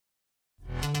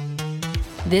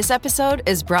This episode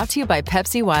is brought to you by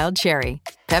Pepsi Wild Cherry.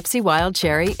 Pepsi Wild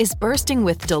Cherry is bursting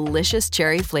with delicious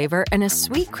cherry flavor and a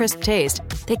sweet, crisp taste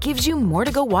that gives you more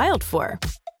to go wild for.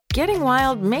 Getting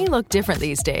wild may look different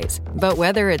these days, but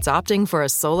whether it's opting for a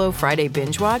solo Friday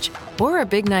binge watch or a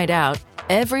big night out,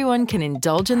 everyone can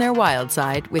indulge in their wild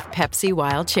side with Pepsi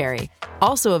Wild Cherry.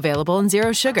 Also available in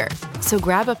Zero Sugar. So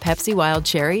grab a Pepsi Wild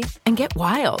Cherry and get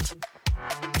wild.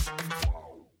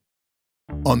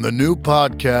 On the new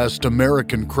podcast,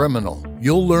 American Criminal,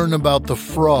 you'll learn about the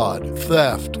fraud,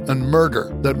 theft, and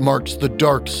murder that marks the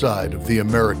dark side of the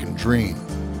American dream.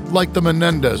 Like the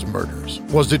Menendez murders.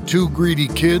 Was it two greedy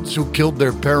kids who killed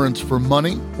their parents for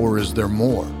money, or is there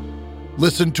more?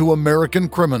 Listen to American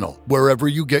Criminal wherever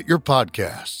you get your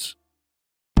podcasts.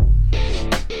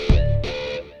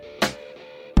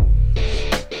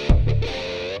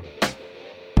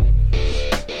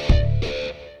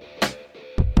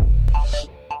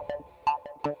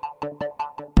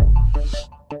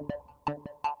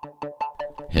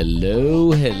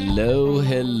 Hello, hello,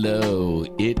 hello.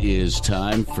 It is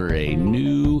time for a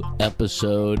new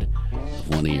episode of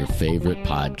one of your favorite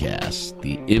podcasts,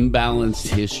 The Imbalanced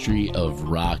History of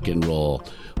Rock and Roll.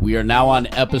 We are now on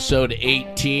episode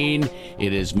 18.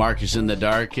 It is Marcus in the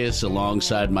Darkest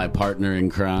alongside my partner in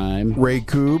crime, Ray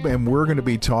Koob, and we're going to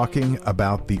be talking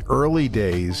about the early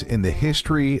days in the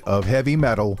history of heavy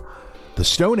metal. The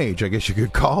Stone Age, I guess you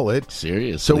could call it.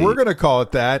 Seriously. So we're going to call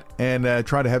it that and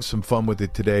try to have some fun with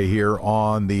it today here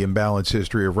on the Imbalanced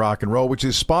History of Rock and Roll, which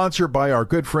is sponsored by our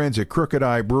good friends at Crooked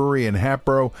Eye Brewery in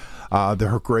Hatboro.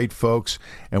 They're great folks,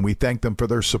 and we thank them for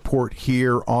their support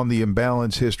here on the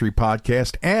Imbalanced History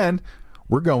podcast. And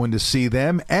we're going to see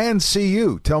them and see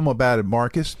you. Tell them about it,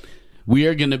 Marcus. We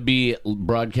are going to be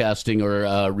broadcasting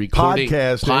or recording.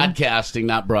 Podcasting,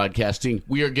 not broadcasting.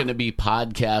 We are going to be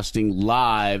podcasting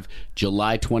live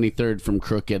July 23rd from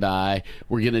Crooked Eye.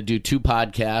 We're going to do 2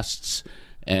 podcasts,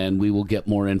 and we will get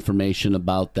more information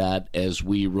about that as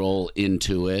we roll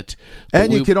into it.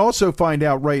 And you can also find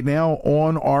out right now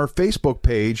on our Facebook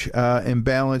page,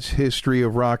 Imbalanced History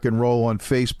of Rock and Roll on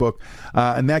Facebook.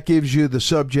 And that gives you the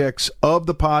subjects of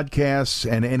the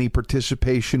podcasts and any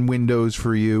participation windows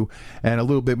for you and a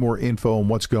little bit more info on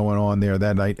what's going on there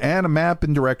that night and a map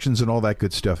and directions and all that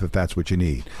good stuff if that's what you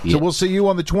need. Yeah. So we'll see you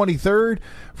on the 23rd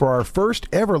for our first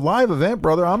ever live event,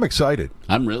 brother. I'm excited.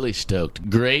 I'm really stoked.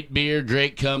 Great beer,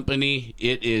 great company.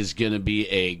 It is going to be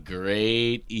a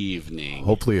great evening.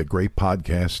 Hopefully a great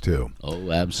podcast, too.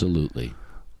 Oh, absolutely.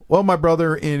 Well, my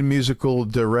brother in musical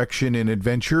direction and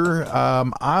adventure,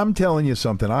 I'm telling you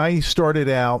something. I started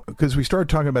out, because we started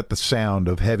talking about the sound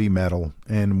of heavy metal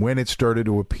and when it started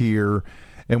to appear,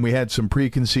 and we had some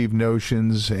preconceived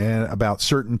notions and about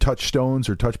certain touchstones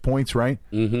or touch points, right?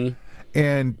 Mm-hmm.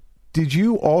 And did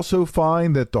you also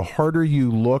find that the harder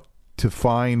you looked to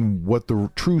find what the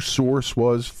true source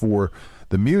was for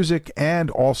the music and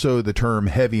also the term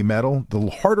heavy metal, the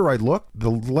harder I looked, the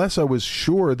less I was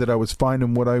sure that I was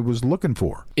finding what I was looking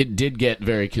for? It did get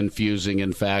very confusing.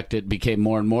 In fact, it became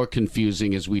more and more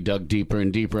confusing as we dug deeper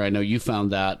and deeper. I know you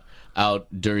found that out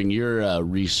during your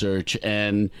research,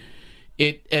 and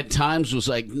it at times was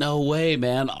like, no way,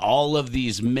 man. All of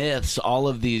these myths, all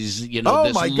of these, this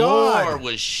lore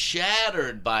was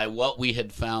shattered by what we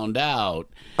had found out.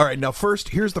 All right, now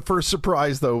here's the first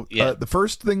surprise, though. Yeah. The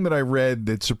first thing that I read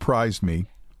that surprised me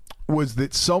was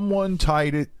that someone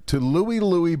tied it to Louie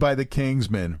Louie by the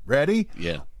Kingsmen. Ready?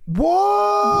 Yeah. What?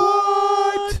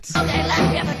 Okay, let's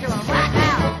give it to him right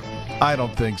now. I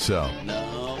don't think so. No.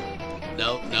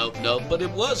 But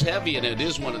it was heavy, and it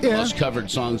is one of the most covered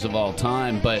songs of all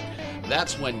time. But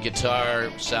that's when guitar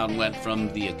sound went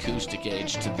from the acoustic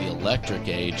age to the electric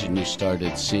age, and you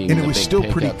started seeing. And it was still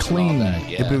pretty clean.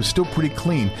 Yeah. It was still pretty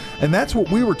clean, and that's what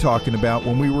we were talking about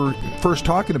when we were first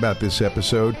talking about this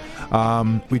episode.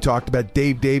 We talked about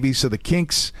Dave Davies of the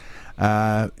Kinks,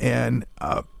 and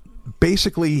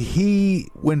basically he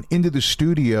went into the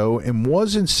studio and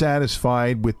wasn't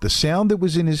satisfied with the sound that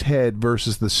was in his head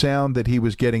versus the sound that he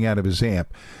was getting out of his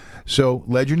amp. So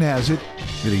legend has it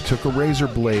that he took a razor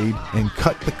blade and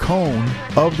cut the cone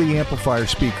of the amplifier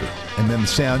speaker, and then the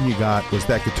sound you got was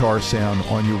that guitar sound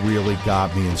on You Really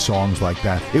Got Me and songs like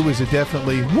that. It was a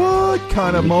definitely what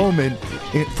kind of moment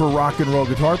for rock and roll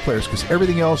guitar players, because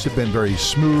everything else had been very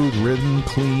smooth, rhythm,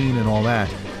 clean, and all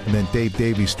that. And then Dave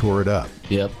Davies tore it up.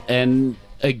 Yep. And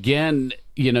again,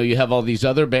 you have all these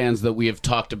other bands that we have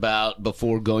talked about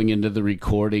before going into the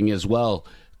recording as well.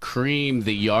 Cream,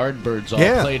 the Yardbirds all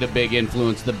Yeah. played a big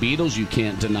influence. The Beatles, you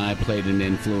can't deny, played an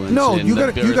influence. No, in you the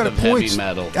got birth a of point. heavy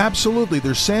metal. Absolutely,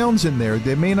 there's sounds in there.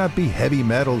 They may not be heavy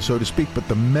metal, so to speak, but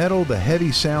the metal, the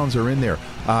heavy sounds are in there.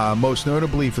 Most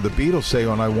notably for the Beatles, say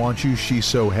on "I Want You," "She's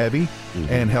So Heavy,"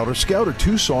 and "Helter Skelter,"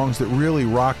 two songs that really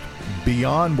rocked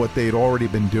beyond what they'd already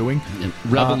been doing.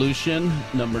 Revolution,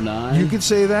 number 9. You could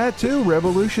say that too.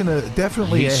 Revolution,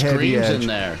 definitely He a heavy screams edge in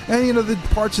there. And the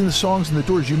parts in the songs and the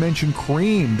Doors. You mentioned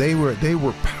Cream; they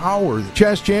were power.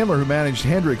 Chas Chandler, who managed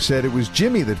Hendrix, said it was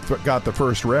Jimmy that got the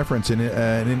first reference. And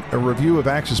in a review of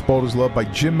Axis Bold as Love by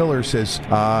Jim Miller says,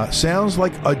 "Sounds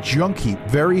like a junkie,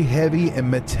 very heavy and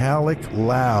metallic,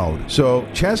 loud." So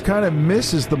Chas kind of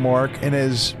misses the mark, and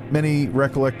as many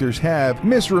recollectors have,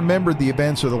 misremembered the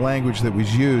events or the language that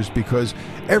was used, because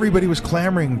everybody was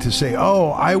clamoring to say,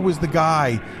 "Oh, I was the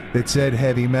guy that said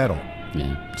heavy metal."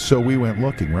 Yeah. So we went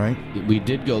looking, right? We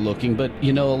did go looking, but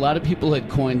a lot of people had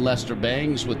coined Lester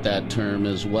Bangs with that term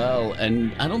as well,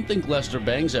 and I don't think Lester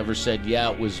Bangs ever said, "Yeah,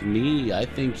 it was me." I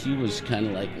think he was kind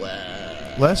of like, "Well."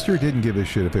 Lester didn't give a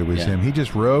shit if it was Yeah. him. He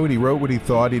just wrote. He wrote what he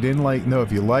thought. He didn't know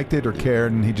if you liked it or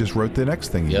cared, and he just wrote the next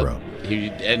thing he Yep. wrote. He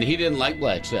didn't like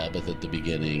Black Sabbath at the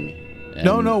beginning.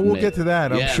 No, we'll get to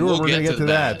that. I'm Yeah, sure we'll we're going to get to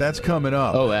that. That's coming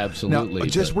up. Oh, absolutely.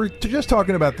 Now, we're just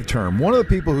talking about the term. One of the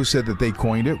people who said that they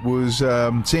coined it was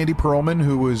Sandy Pearlman,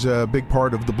 who was a big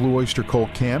part of the Blue Oyster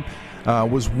Cult camp.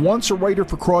 Was once a writer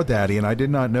for Crawdaddy, and I did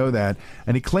not know that.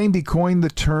 And he claimed he coined the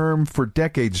term for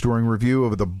decades during review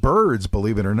of the Byrds,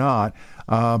 believe it or not.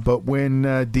 But when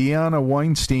Deanna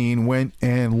Weinstein went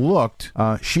and looked,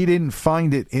 she didn't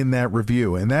find it in that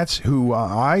review. And that's who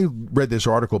I read this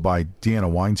article by Deanna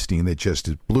Weinstein that just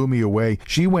blew me away.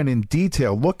 She went in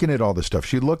detail looking at all this stuff.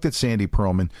 She looked at Sandy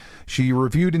Pearlman. She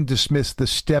reviewed and dismissed the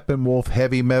Steppenwolf,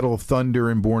 Heavy Metal, Thunder,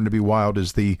 and Born to Be Wild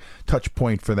as the touch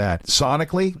point for that.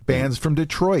 Sonically, bands from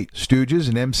Detroit, Stooges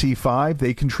and MC5,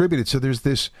 they contributed. So there's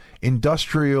this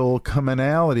industrial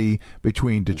commonality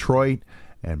between Detroit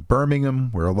and Birmingham,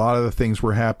 where a lot of the things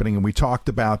were happening, and we talked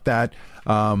about that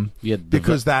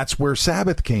because that's where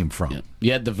Sabbath came from. Yeah.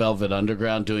 You had the Velvet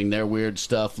Underground doing their weird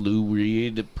stuff. Lou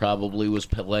Reed probably was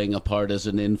playing a part as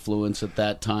an influence at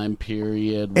that time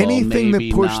period. Well, Anything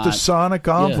that pushed the not. sonic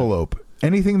envelope. Yeah.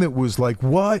 Anything that was like,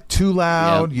 what? Too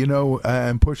loud,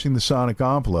 and pushing the sonic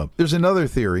envelope. There's another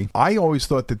theory. I always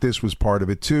thought that this was part of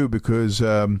it, too, because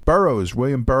William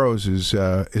Burroughs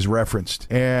is referenced.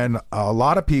 And a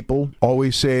lot of people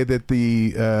always say that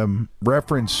the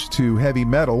reference to heavy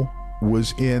metal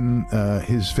was in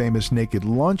his famous Naked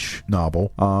Lunch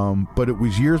novel, but it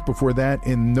was years before that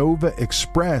in Nova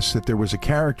Express that there was a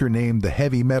character named the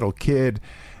Heavy Metal Kid.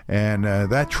 And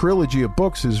that trilogy of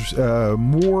books is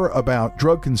more about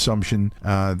drug consumption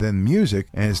than music,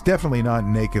 and it's definitely not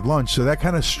Naked Lunch. So that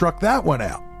kind of struck that one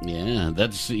out. Yeah,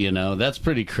 that's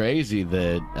pretty crazy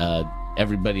that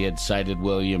everybody had cited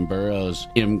William Burroughs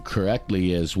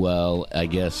incorrectly as well. I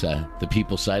guess the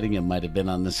people citing him might have been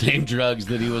on the same drugs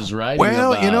that he was writing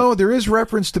about. Well, there is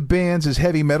reference to bands as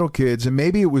Heavy Metal Kids, and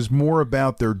maybe it was more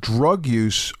about their drug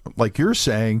use, like you're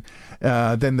saying,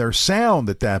 than their sound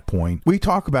at that point. We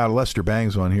talk about Lester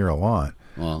Bangs on here a lot.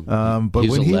 Well, but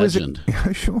he's when a he legend.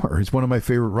 Sure, he's one of my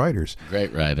favorite writers.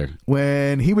 Great writer.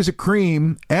 When he was at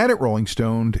Cream and at Rolling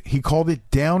Stone, he called it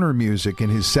downer music in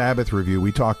his Sabbath review.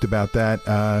 We talked about that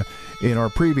in our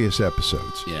previous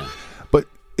episodes. Yeah. But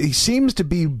he seems to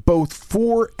be both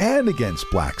for and against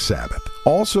Black Sabbath.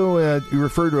 Also, he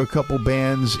referred to a couple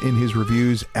bands in his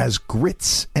reviews as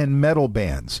grits and metal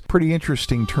bands. Pretty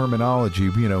interesting terminology,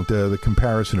 the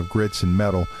comparison of grits and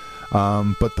metal.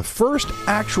 But the first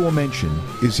actual mention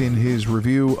is in his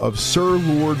review of Sir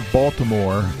Lord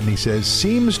Baltimore, and he says,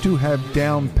 seems to have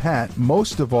down pat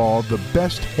most of all the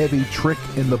best heavy trick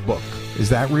in the book. Is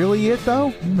that really it,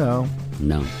 though? No.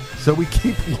 So we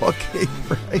keep looking,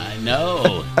 right? I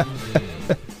know.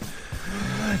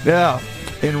 Now,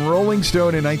 in Rolling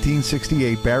Stone in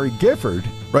 1968, Barry Gifford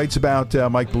writes about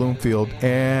Mike Bloomfield,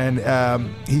 and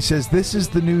he says, this is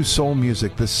the new soul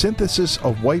music, the synthesis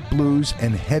of white blues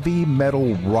and heavy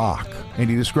metal rock. And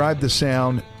he described the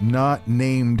sound, not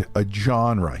named a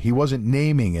genre. He wasn't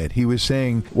naming it. He was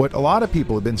saying what a lot of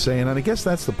people have been saying, and I guess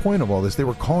that's the point of all this. They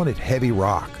were calling it heavy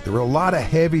rock. There were a lot of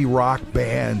heavy rock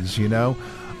bands, and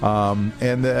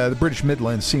the British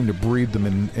Midlands seemed to breed them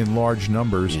in large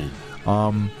numbers. Yeah.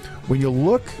 When you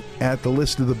look at the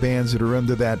list of the bands that are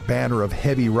under that banner of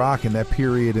heavy rock in that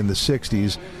period in the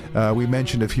 60s, we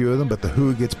mentioned a few of them, but The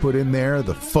Who gets put in there,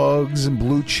 the Fugs and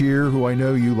Blue Cheer, who I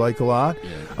know you like a lot,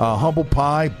 Humble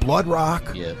Pie, Blood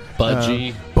Rock. Yeah.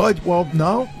 Budgie.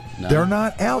 No, they're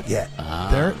not out yet.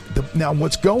 Now,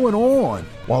 what's going on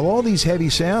while all these heavy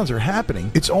sounds are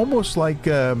happening, it's almost like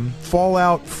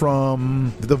fallout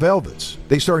from the Velvets.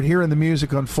 They start hearing the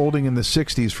music unfolding in the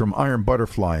 60s from Iron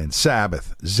Butterfly and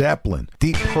Sabbath, Zeppelin,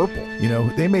 Deep Purple. You know,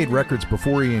 they made records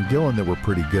before Ian Gillan that were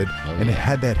pretty good, and it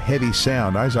had that heavy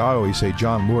sound. As I always say,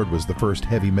 John Lord was the first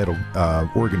heavy metal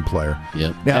organ player.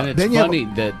 Yep. Now, and it's funny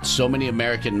that so many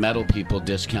American metal people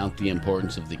discount the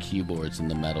importance of the keyboards in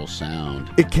the metal sound.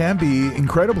 It can be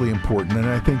incredibly important, and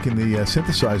I think in the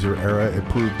synthesizer era, it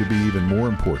proved to be even more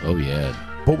important. Oh, yeah.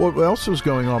 But what else was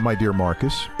going on, my dear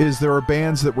Marcus, is there are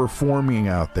bands that were forming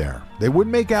out there. They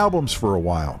wouldn't make albums for a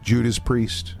while. Judas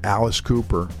Priest, Alice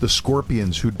Cooper, the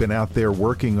Scorpions, who'd been out there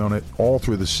working on it all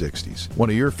through the 60s.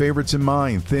 One of your favorites and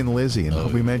mine, Thin Lizzy,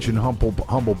 and we mentioned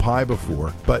Humble Pie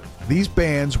before. But these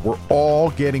bands were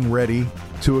all getting ready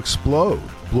to explode.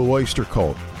 Blue Oyster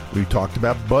Cult. We talked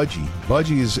about Budgie.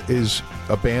 Budgie is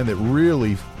a band that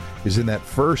really is in that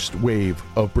first wave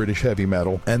of British heavy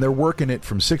metal, and they're working it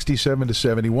from 67 to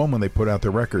 71 when they put out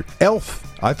their record.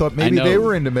 Elf, I thought maybe they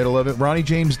were in the middle of it. Ronnie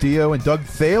James Dio and Doug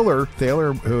Thaler,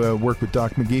 who worked with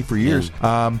Doc McGee for years,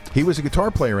 he was a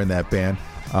guitar player in that band.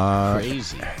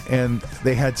 Crazy. And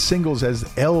they had singles as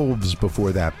Elves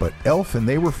before that, but Elf, and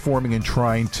they were forming and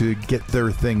trying to get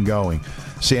their thing going.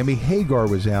 Sammy Hagar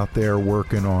was out there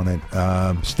working on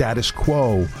it. Status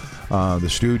Quo, the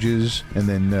Stooges, and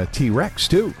then T-Rex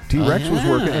too. T-Rex was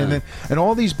working, and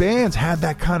all these bands had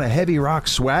that kind of heavy rock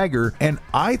swagger, and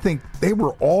I think they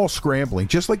were all scrambling,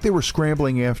 just like they were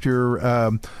scrambling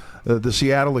after the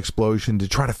Seattle explosion to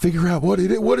try to figure out what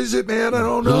is it, man? I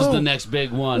don't know. Who's the next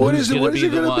big one? What Who's is it? going to What is be it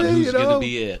the gonna one? be, Who's you going know? to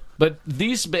be it? But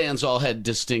these bands all had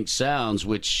distinct sounds,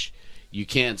 which you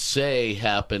can't say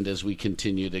happened as we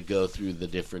continue to go through the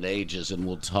different ages, and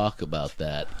we'll talk about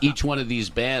that. Each one of these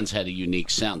bands had a unique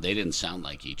sound. They didn't sound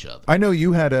like each other. I know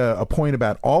you had a point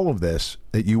about all of this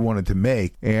that you wanted to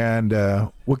make, and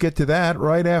we'll get to that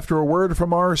right after a word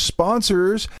from our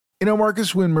sponsors. You know,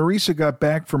 Marcus, when Marisa got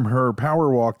back from her power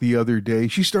walk the other day,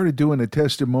 she started doing a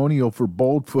testimonial for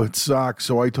Boldfoot socks.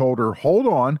 So I told her, hold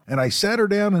on, and I sat her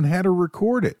down and had her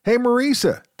record it. Hey,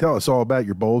 Marisa, tell us all about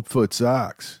your Boldfoot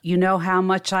socks. You know how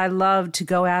much I love to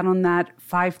go out on that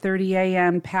 5:30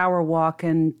 a.m. power walk,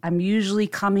 and I'm usually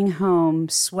coming home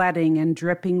sweating and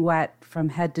dripping wet from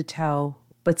head to toe.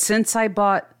 But since I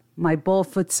bought my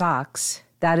Boldfoot socks,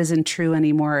 that isn't true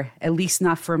anymore, at least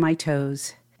not for my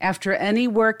toes. After any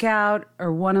workout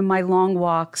or one of my long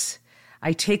walks,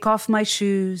 I take off my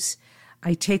shoes,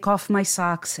 I take off my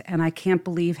socks, and I can't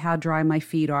believe how dry my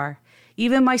feet are.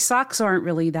 Even my socks aren't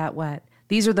really that wet.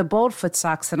 These are the Boldfoot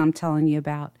socks that I'm telling you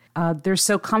about. They're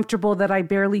so comfortable that I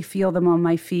barely feel them on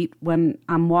my feet when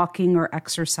I'm walking or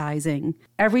exercising.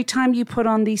 Every time you put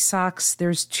on these socks,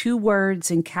 there's 2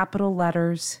 words in capital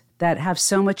letters that have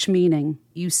so much meaning.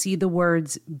 You see the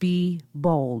words, be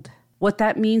bold. What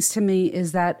that means to me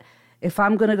is that if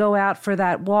I'm going to go out for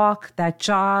that walk, that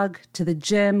jog, to the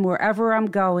gym, wherever I'm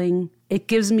going, it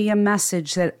gives me a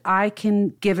message that I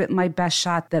can give it my best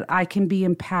shot, that I can be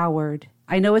empowered.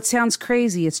 I know it sounds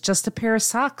crazy. It's just a pair of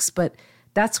socks, but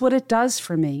that's what it does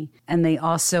for me. And they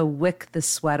also wick the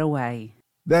sweat away.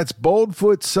 That's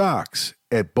Boldfoot socks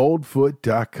at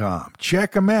boldfoot.com.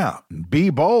 Check them out and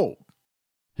be bold.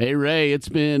 Hey, Ray, it's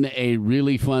been a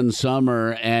really fun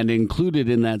summer, and included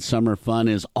in that summer fun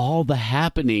is all the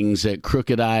happenings at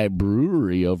Crooked Eye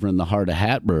Brewery over in the heart of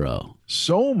Hatboro.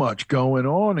 So much going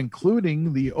on,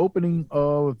 including the opening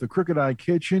of the Crooked Eye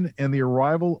Kitchen and the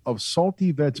arrival of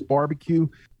Salty Vets Barbecue.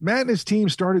 Matt and his team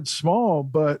started small,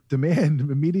 but demand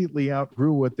immediately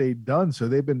outgrew what they'd done, so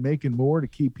they've been making more to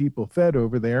keep people fed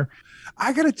over there.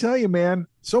 I got to tell you, man,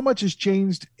 so much has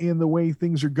changed in the way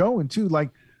things are going, too.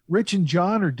 Like, Rich and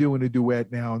John are doing a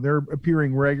duet now, and they're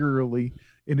appearing regularly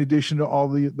in addition to all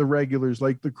the regulars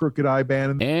like the Crooked Eye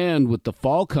Band. And with the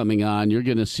fall coming on, you're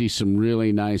going to see some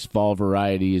really nice fall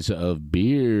varieties of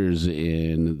beers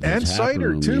in the and tap cider,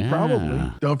 room. too, Yeah.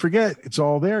 probably. Don't forget, it's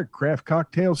all there. Craft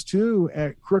cocktails, too,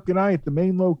 at Crooked Eye at the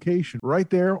main location, right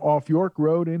there off York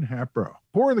Road in Hatboro.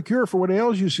 Pouring the cure for what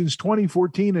ails you since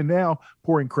 2014, and now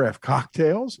pouring craft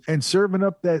cocktails and serving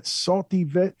up that Salty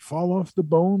Vet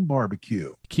fall-off-the-bone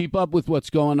barbecue. Keep up with what's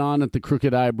going on at the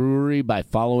Crooked Eye Brewery by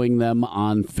following them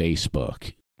on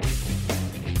Facebook.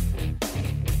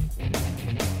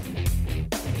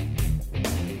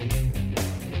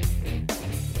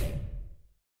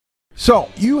 So,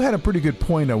 you had a pretty good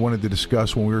point I wanted to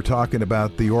discuss when we were talking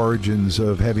about the origins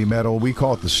of heavy metal. We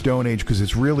call it the Stone Age because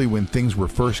it's really when things were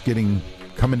first getting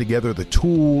coming together. The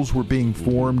tools were being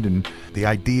formed, and the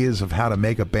ideas of how to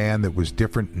make a band that was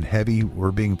different and heavy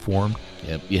were being formed.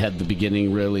 Yep, you had the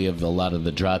beginning really of a lot of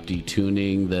the drop D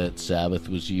tuning that Sabbath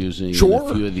was using, Sure.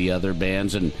 and a few of the other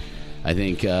bands, and I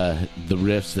think the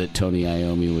riffs that Tony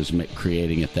Iommi was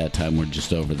creating at that time were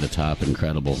just over the top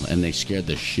incredible, and they scared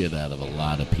the shit out of a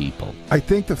lot of people. I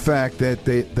think the fact that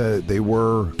they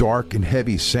were dark and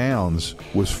heavy sounds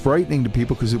was frightening to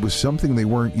people because it was something they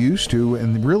weren't used to,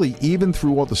 and really, even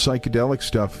through all the psychedelic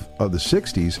stuff of the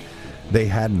 60s, they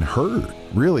hadn't heard.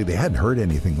 Really, they hadn't heard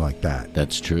anything like that.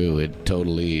 That's true. It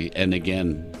totally, and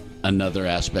again, another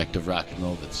aspect of rock and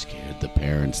roll that scared the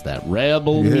parents, that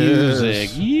rebel music.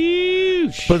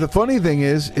 Yeesh. But the funny thing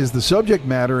is the subject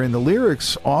matter and the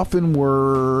lyrics often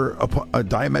were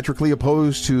diametrically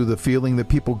opposed to the feeling that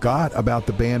people got about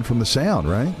the band from the sound,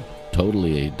 right?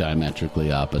 Totally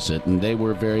diametrically opposite, and they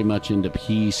were very much into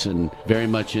peace and very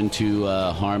much into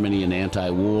harmony and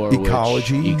anti-war,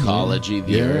 ecology,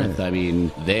 the earth. I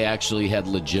mean, they actually had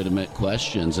legitimate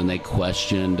questions, and they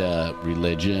questioned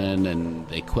religion, and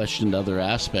they questioned other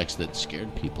aspects that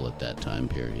scared people at that time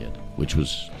period, which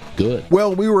was good.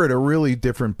 Well, we were at a really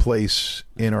different place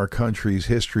in our country's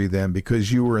history then,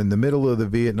 because you were in the middle of the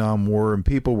Vietnam War and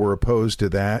people were opposed to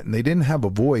that, and they didn't have a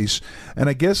voice. And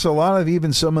I guess a lot of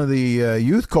even some of the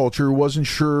youth culture wasn't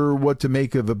sure what to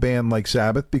make of a band like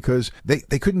Sabbath because they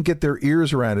couldn't get their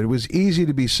ears around it. It was easy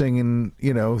to be singing,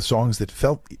 songs that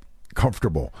felt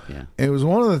comfortable. Yeah. And it was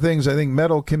one of the things I think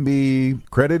metal can be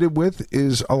credited with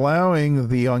is allowing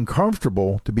the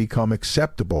uncomfortable to become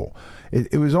acceptable.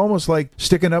 It was almost like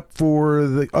sticking up for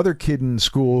the other kid in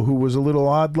school who was a little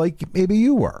odd, like maybe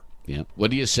you were. Yeah.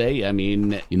 What do you say? I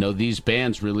mean, these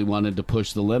bands really wanted to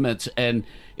push the limits, and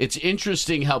it's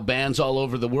interesting how bands all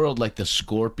over the world, like the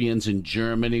Scorpions in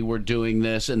Germany, were doing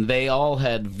this, and they all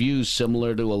had views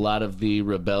similar to a lot of the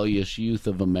rebellious youth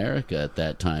of America at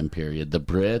that time period. The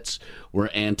Brits were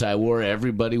anti-war.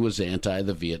 Everybody was anti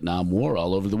the Vietnam War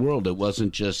all over the world. It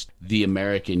wasn't just the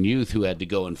American youth who had to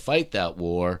go and fight that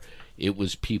war. It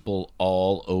was people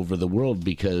all over the world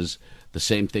because the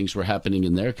same things were happening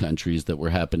in their countries that were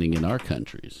happening in our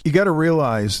countries. You got to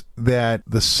realize that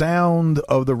the sound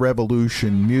of the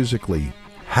revolution musically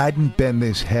hadn't been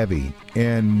this heavy.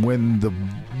 And when the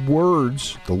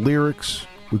words, the lyrics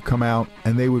would come out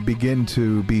and they would begin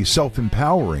to be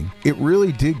self-empowering, it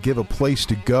really did give a place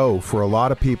to go for a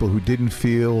lot of people who didn't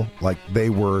feel like they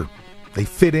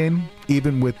fit in,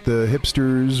 even with the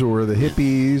hipsters or the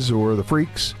hippies or the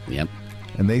freaks. Yep.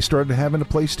 And they started having a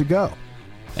place to go.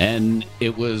 And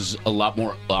it was a lot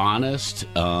more honest.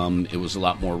 It was a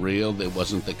lot more real. It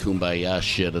wasn't the kumbaya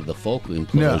shit of the folk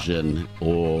implosion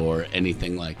or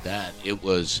anything like that. It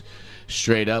was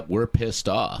straight up, we're pissed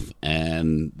off.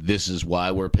 And this is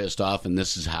why we're pissed off, and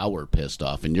this is how we're pissed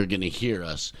off. And you're going to hear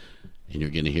us, and you're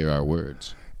going to hear our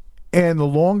words. And the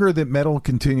longer that metal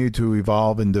continued to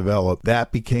evolve and develop,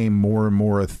 that became more and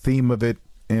more a theme of it.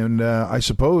 And I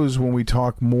suppose when we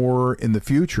talk more in the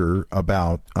future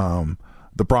about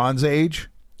the Bronze Age,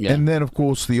 yeah. And then, of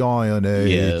course, the Iron Age,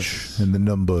 yes. And the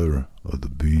number of the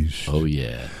beast. Oh,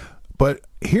 yeah. But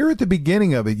here at the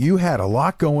beginning of it, you had a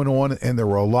lot going on, and there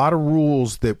were a lot of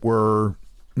rules that were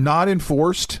not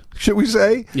enforced, should we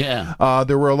say? Yeah.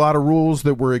 There were a lot of rules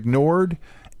that were ignored.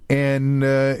 And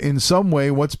in some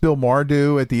way, what's Bill Maher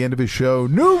do at the end of his show?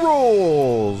 New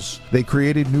rules! They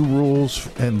created new rules,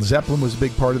 and Zeppelin was a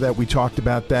big part of that. We talked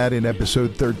about that in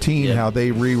episode 13, yeah. How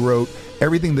they rewrote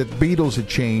everything that the Beatles had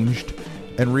changed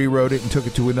and rewrote it and took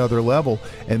it to another level.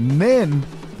 And then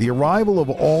the arrival of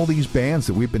all these bands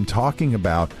that we've been talking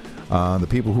about, the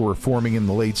people who were forming in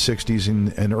the late 60s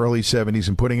and early 70s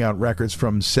and putting out records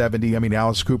from 70. I mean,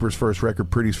 Alice Cooper's first record,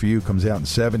 Pretty's for You, comes out in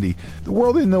 70. The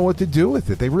world didn't know what to do with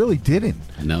it. They really didn't.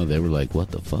 No, they were like,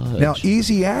 what the fuck? Now,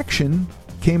 Easy Action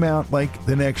came out like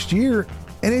the next year,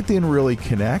 and it didn't really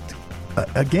connect.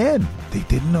 Again, they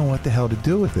didn't know what the hell to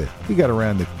do with it. We got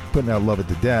around to putting out Love It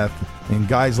to Death, and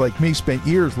guys like me spent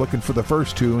years looking for the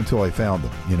first two until I found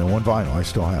them. On vinyl. I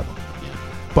still have them.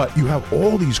 But you have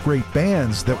all these great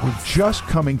bands that were just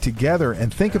coming together,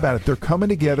 and think about it, they're coming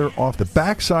together off the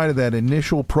backside of that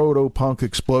initial proto-punk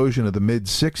explosion of the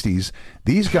mid-'60s.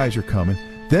 These guys are coming.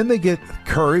 Then they get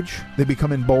courage. They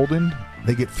become emboldened.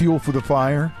 They get fuel for the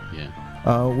fire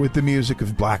with the music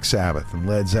of Black Sabbath and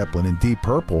Led Zeppelin and Deep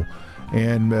Purple.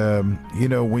 And,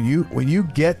 when you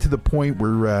get to the point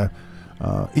where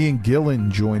Ian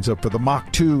Gillan joins up for the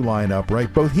Mach 2 lineup,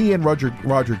 right? Both he and Roger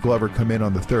Glover come in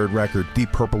on the third record,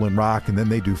 Deep Purple and Rock, and then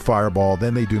they do Fireball,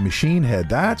 then they do Machine Head.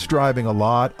 That's driving a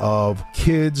lot of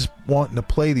kids wanting to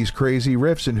play these crazy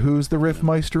riffs. And who's the riff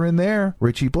meister in there?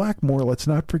 Richie Blackmore, let's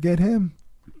not forget him.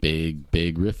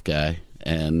 big riff guy.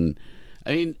 And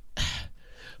I mean,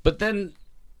 but then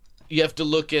you have to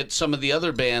look at some of the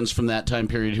other bands from that time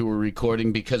period who were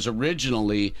recording, because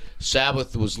originally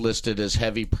Sabbath was listed as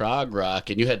heavy prog rock,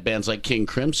 and you had bands like King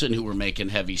Crimson who were making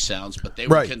heavy sounds, but they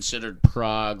were considered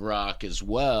prog rock as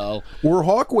well. Or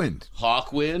Hawkwind,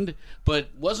 but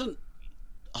was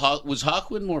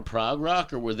Hawkwind more prog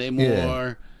rock, or were they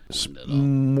more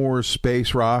more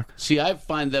space rock? See, I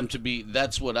find them to be,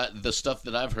 the stuff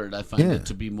that I've heard, I find it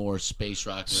to be more space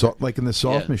rock. Like in the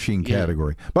Soft Machine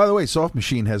category. By the way, Soft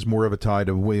Machine has more of a tie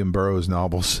to William Burroughs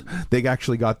novels. They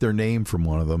actually got their name from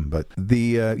one of them. But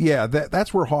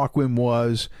that's where Hawkwind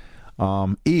was.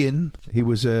 Ian, he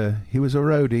was a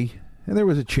roadie. And there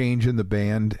was a change in the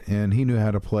band, and he knew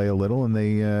how to play a little, and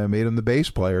they made him the bass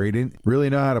player. He didn't really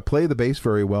know how to play the bass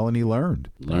very well, and he learned.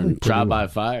 Trial by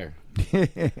fire.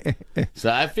 So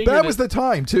I figured that was the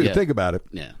time too. Yeah. Think about it.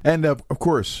 Yeah. And of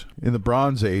course, in the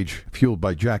Bronze Age, fueled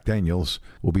by Jack Daniels,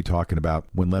 we'll be talking about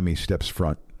when Lemmy steps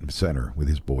front and center with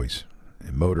his boys,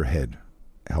 and Motorhead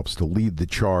helps to lead the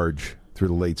charge through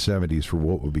the late 70s for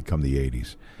what would become the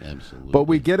 80s. Absolutely. But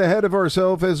we get ahead of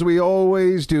ourselves, as we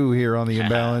always do here on the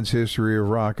Imbalanced History of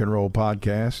Rock and Roll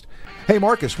podcast. Hey,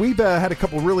 Marcus, we've had a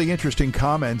couple really interesting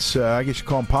comments. I guess you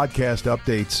call them podcast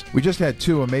updates. We just had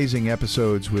 2 amazing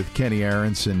episodes with Kenny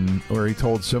Aronson, where he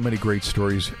told so many great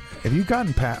stories. Have you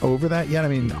gotten over that yet? I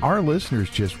mean, our listeners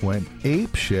just went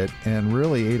ape shit and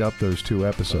really ate up those 2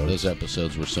 episodes. Those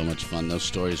episodes were so much fun. Those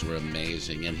stories were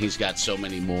amazing, and he's got so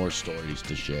many more stories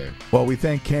to share. Well, we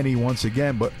thank Kenny once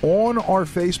again, but on our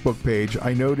Facebook page,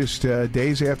 I noticed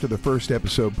days after the first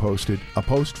episode posted, a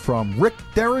post from Rick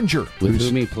Derringer. With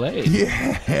whom he played.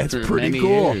 Yeah, it's pretty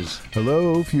cool. Years.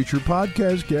 Hello, future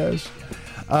podcast guest.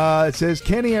 It says,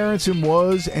 Kenny Aronson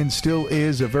was and still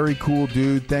is a very cool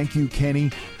dude. Thank you,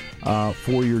 Kenny,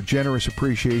 for your generous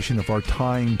appreciation of our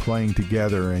time playing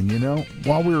together. And, you know,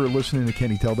 while we were listening to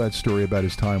Kenny tell that story about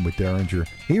his time with Derringer,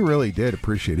 he really did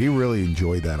appreciate it. He really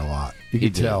enjoyed that a lot. You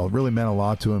could tell. It really meant a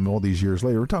lot to him all these years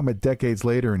later. We're talking about decades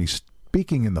later, and he's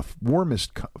speaking in the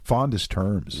warmest, fondest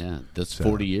terms. Yeah, that's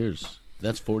 40 years.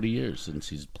 That's 40 years since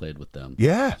he's played with them.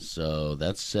 Yeah. So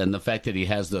and the fact that he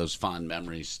has those fond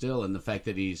memories still, and the fact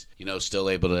that he's, still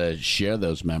able to share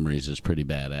those memories is pretty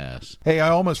badass. Hey, I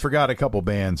almost forgot a couple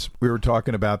bands. We were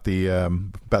talking about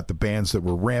the bands that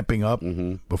were ramping up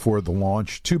before the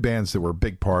launch. 2 bands that were a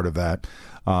big part of that.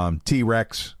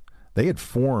 T-Rex. They had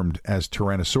formed as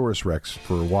Tyrannosaurus Rex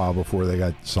for a while before they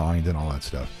got signed and all that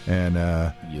stuff. And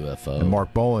UFO. And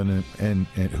Mark Bolan, and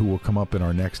who will come up in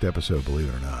our next episode, believe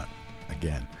it or not.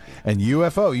 Again. And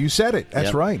UFO, you said it.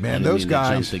 That's right, man. Those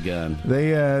guys,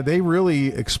 they really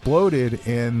exploded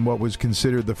in what was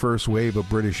considered the first wave of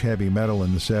British heavy metal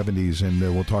in the 70s, and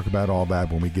we'll talk about all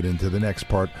that when we get into the next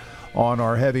part on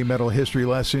our heavy metal history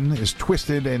lesson, as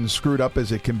twisted and screwed up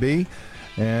as it can be.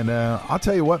 And I'll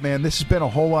tell you what, man, this has been a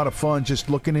whole lot of fun just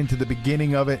looking into the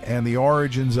beginning of it and the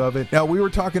origins of it. Now, we were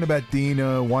talking about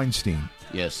Dina Weinstein.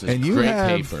 Yes, and you great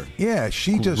paper. Yeah,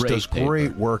 she just does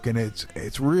great work, and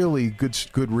it's really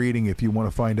good reading if you want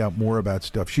to find out more about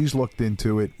stuff. She's looked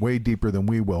into it way deeper than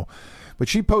we will. But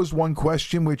she posed one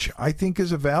question, which I think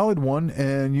is a valid one,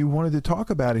 and you wanted to talk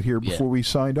about it here before we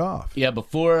signed off. Yeah,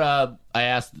 before I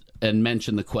asked and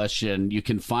mentioned the question, you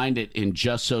can find it in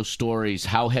Just So Stories,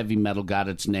 How Heavy Metal Got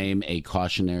Its Name, A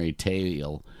Cautionary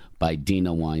Tale by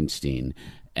Dina Weinstein.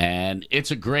 And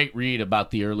it's a great read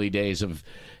about the early days of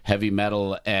heavy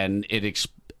metal, and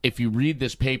if you read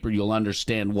this paper, you'll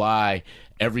understand why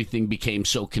everything became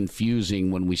so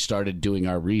confusing when we started doing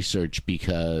our research,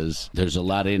 because there's a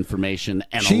lot of information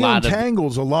and she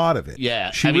entangles a lot of it.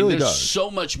 Yeah, she really there's does. So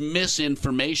much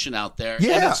misinformation out there,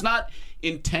 yeah. And it's not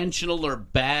intentional or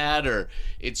bad, or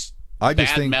it's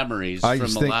bad memories from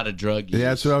a lot of drug use. Yeah,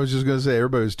 that's what I was just going to say.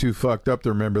 Everybody's too fucked up to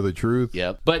remember the truth.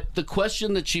 Yep. But the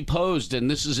question that she posed, and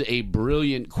this is a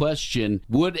brilliant question,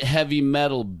 would heavy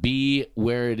metal be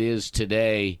where it is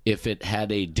today if it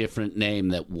had a different name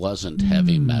that wasn't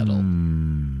heavy metal?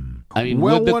 I mean,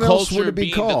 would the culture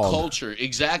be the culture?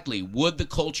 Exactly. Would the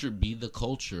culture be the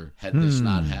culture had this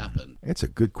not happened? It's a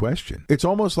good question. It's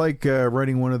almost like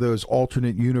writing one of those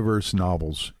alternate universe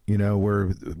novels, where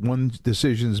one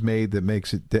decision's made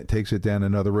that takes it down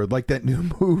another road. Like that new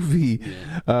movie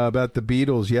about the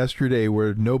Beatles yesterday,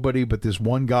 where nobody but this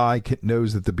one guy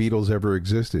knows that the Beatles ever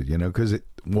existed, because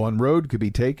one road could be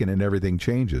taken and everything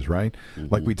changes, right? Mm-hmm.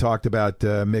 Like we talked about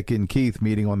Mick and Keith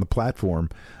meeting on the platform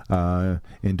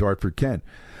in Dartford, Kent.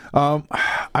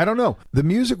 I don't know. The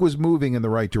music was moving in the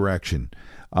right direction.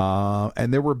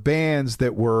 And there were bands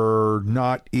that were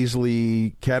not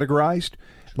easily categorized.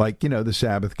 like, the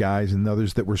Sabbath guys and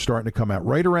others that were starting to come out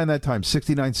right around that time,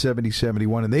 69, 70,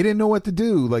 71, and they didn't know what to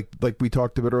do, like we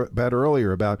talked about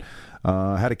earlier, about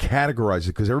how to categorize it,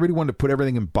 because everybody wanted to put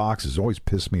everything in boxes. Always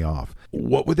pissed me off.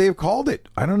 What would they have called it?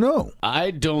 I don't know.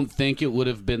 I don't think it would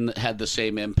have had the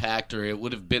same impact, or it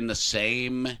would have been the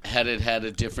same had it had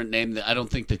a different name. I don't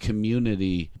think the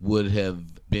community would have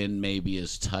been maybe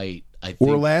as tight.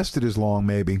 Or lasted as long,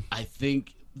 maybe. I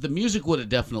think the music would have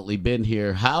definitely been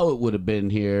here. How it would have been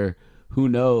here, who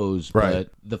knows? Right. But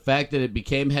the fact that it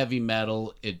became heavy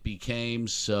metal, it became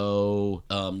so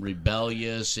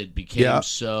rebellious, it became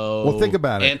so well, think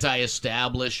about it.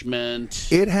 Anti-establishment.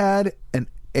 It had an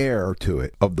air to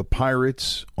it of the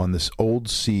pirates on this old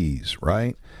seas,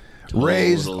 right?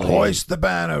 Totally. Hoist the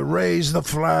banner, raise the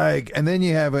flag. And then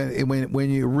you have, when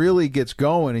you really gets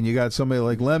going, and you got somebody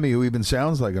like Lemmy, who even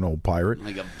sounds like an old pirate.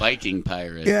 Like a Viking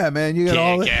pirate. Yeah, man, you got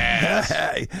all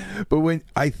that. But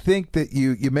I think that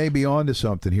you may be onto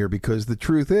something here, because the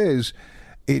truth is,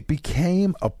 it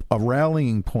became a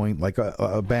rallying point, like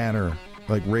a banner,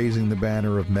 like raising the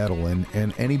banner of metal.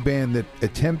 And any band that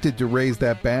attempted to raise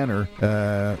that banner,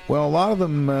 well, a lot of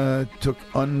them took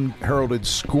unheralded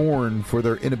scorn for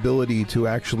their inability to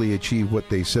actually achieve what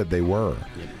they said they were.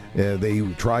 They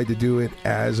tried to do it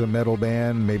as a metal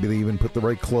band. Maybe they even put the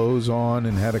right clothes on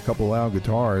and had a couple loud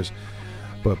guitars.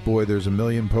 But boy, there's a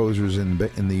million posers in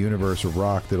the universe of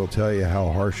rock that'll tell you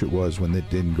how harsh it was when it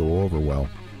didn't go over well.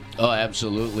 Oh,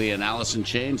 absolutely. And Alice in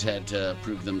Chains had to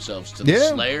prove themselves to the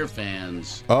Slayer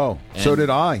fans. Oh, so did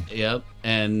I. Yep.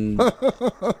 And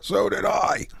so did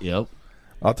I. Yep.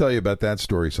 I'll tell you about that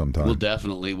story sometime. Well,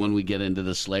 definitely. When we get into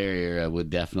the Slayer era, we'll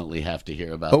definitely have to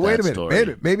hear about wait that a minute,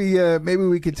 story. Maybe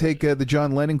we could take the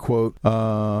John Lennon quote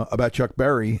about Chuck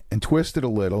Berry and twist it a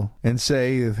little and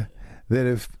say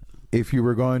that if you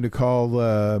were going to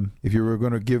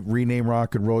rename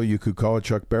rock and roll, you could call it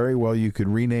Chuck Berry. Well, you could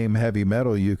rename heavy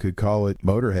metal, you could call it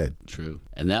Motorhead. True.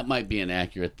 And that might be an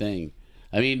accurate thing.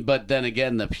 I mean, but then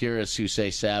again, the purists who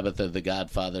say Sabbath are the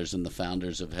godfathers and the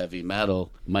founders of heavy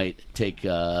metal might take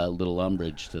a little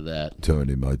umbrage to that.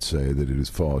 Tony might say that it is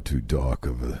far too dark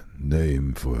of a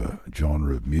name for a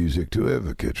genre of music to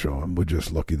ever catch on. We're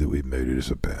just lucky that we made it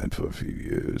as a band for a few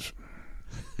years.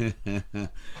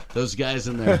 Those guys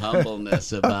and their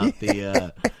humbleness about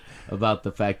the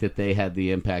fact that they had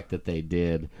the impact that they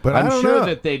did. But I'm sure know.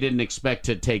 that they didn't expect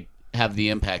to have the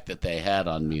impact that they had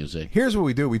on music. Here's what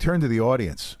we do. We turn to the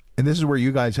audience. And this is where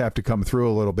you guys have to come through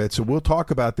a little bit. So we'll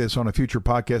talk about this on a future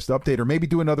podcast update, or maybe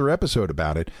do another episode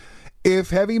about it.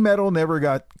 If heavy metal never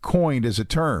got coined as a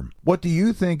term, what do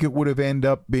you think it would have ended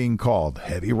up being called?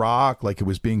 Heavy rock, like it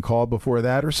was being called before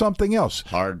that, or something else?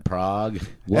 Hard prog.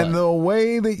 What? And the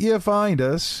way that you find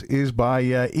us is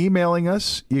by emailing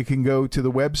us. You can go to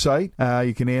the website.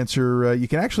 You can answer. You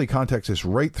can actually contact us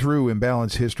right through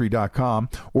imbalancehistory.com,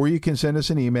 or you can send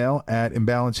us an email at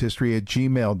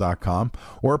imbalancehistory@gmail.com,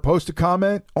 or post a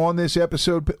comment on this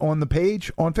episode on the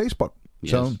page on Facebook.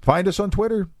 Yes. So find us on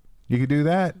Twitter. You can do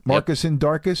that. Marcus and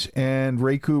Darkus and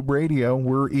Ray Koob Radio.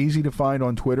 We're easy to find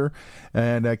on Twitter,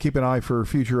 and keep an eye for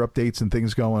future updates and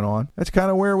things going on. That's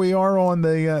kind of where we are on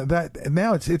the that.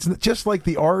 Now it's just like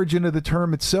the origin of the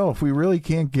term itself. We really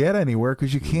can't get anywhere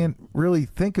because you can't really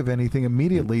think of anything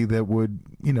immediately that would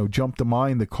jump to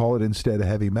mind to call it instead of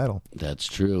heavy metal. That's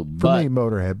true. For me,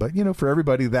 Motorhead, but for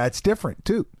everybody that's different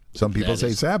too. Some people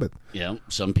say Sabbath. Yeah,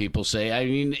 some people say. I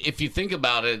mean, if you think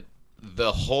about it,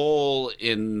 the hole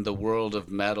in the world of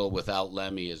metal without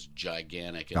Lemmy is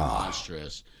gigantic and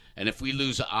monstrous. And if we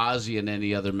lose Ozzy and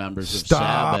any other members of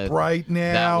Sabbath, right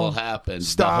now. That will happen.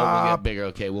 The hole will get bigger.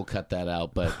 Okay, we'll cut that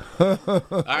out. But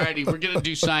alrighty, we're gonna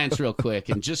do science real quick.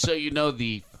 And just so you know,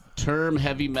 the term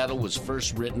heavy metal was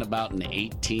first written about in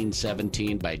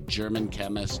 1817 by German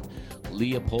chemist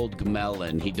Leopold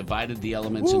Gmelin. He divided the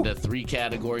elements into three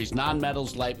categories: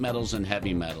 non-metals, light metals, and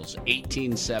heavy metals.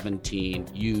 1817,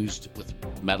 used with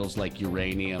metals like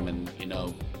uranium and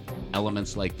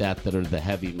elements like that are the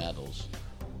heavy metals.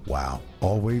 Wow.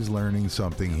 Always learning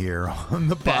something here on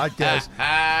the podcast.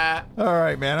 All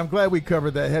right, man. I'm glad we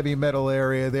covered that heavy metal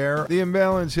area there. The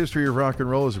Imbalanced History of Rock and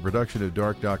Roll is a production of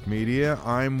Dark Doc Media.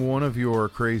 I'm one of your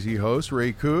crazy hosts,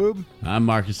 Ray Koob. I'm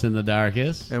Marcus in the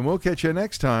Darkest. And we'll catch you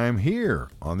next time here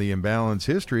on the Imbalanced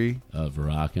History of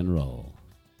Rock and Roll.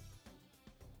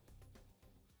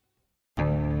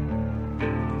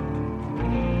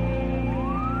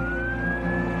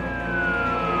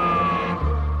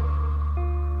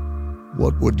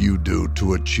 What would you do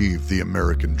to achieve the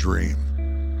American dream?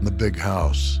 The big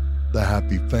house, the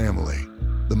happy family,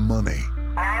 the money.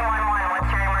 911,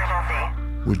 what's your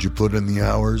emergency? Would you put in the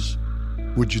hours?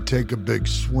 Would you take a big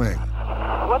swing?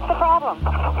 What's the problem?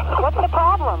 problem? What's the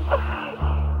problem?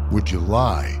 Would you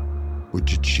lie?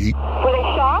 Would you cheat? Were they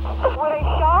shot? Were they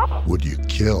shot? Would you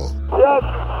kill? Yes.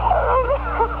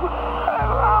 My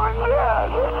mom is dead.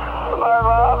 My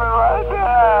mom is right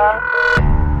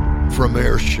there. From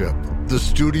Airship, the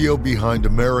studio behind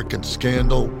American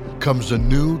Scandal, comes a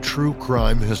new true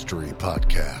crime history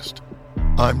podcast.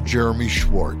 I'm Jeremy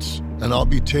Schwartz, and I'll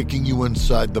be taking you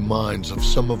inside the minds of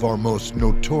some of our most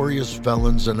notorious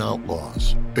felons and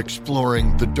outlaws,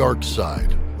 exploring the dark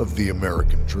side of the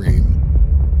American dream.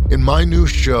 In my new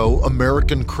show,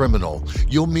 American Criminal,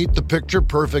 you'll meet the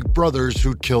picture-perfect brothers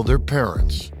who killed their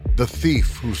parents, the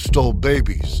thief who stole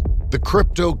babies, the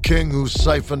crypto king who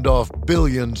siphoned off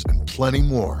billions, and plenty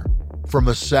more. From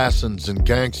assassins and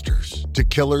gangsters to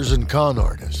killers and con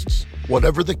artists.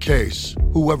 Whatever the case,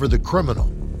 whoever the criminal,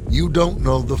 you don't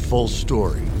know the full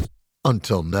story.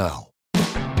 Until now.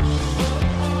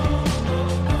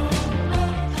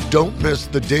 Don't miss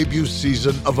the debut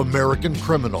season of American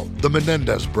Criminal, The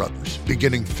Menendez Brothers,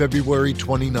 beginning February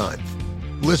 29th.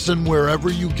 Listen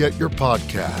wherever you get your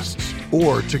podcasts,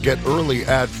 or to get early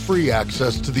ad-free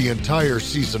access to the entire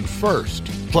season first,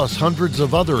 plus hundreds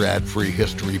of other ad-free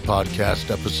history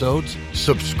podcast episodes,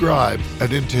 subscribe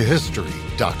at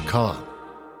IntoHistory.com.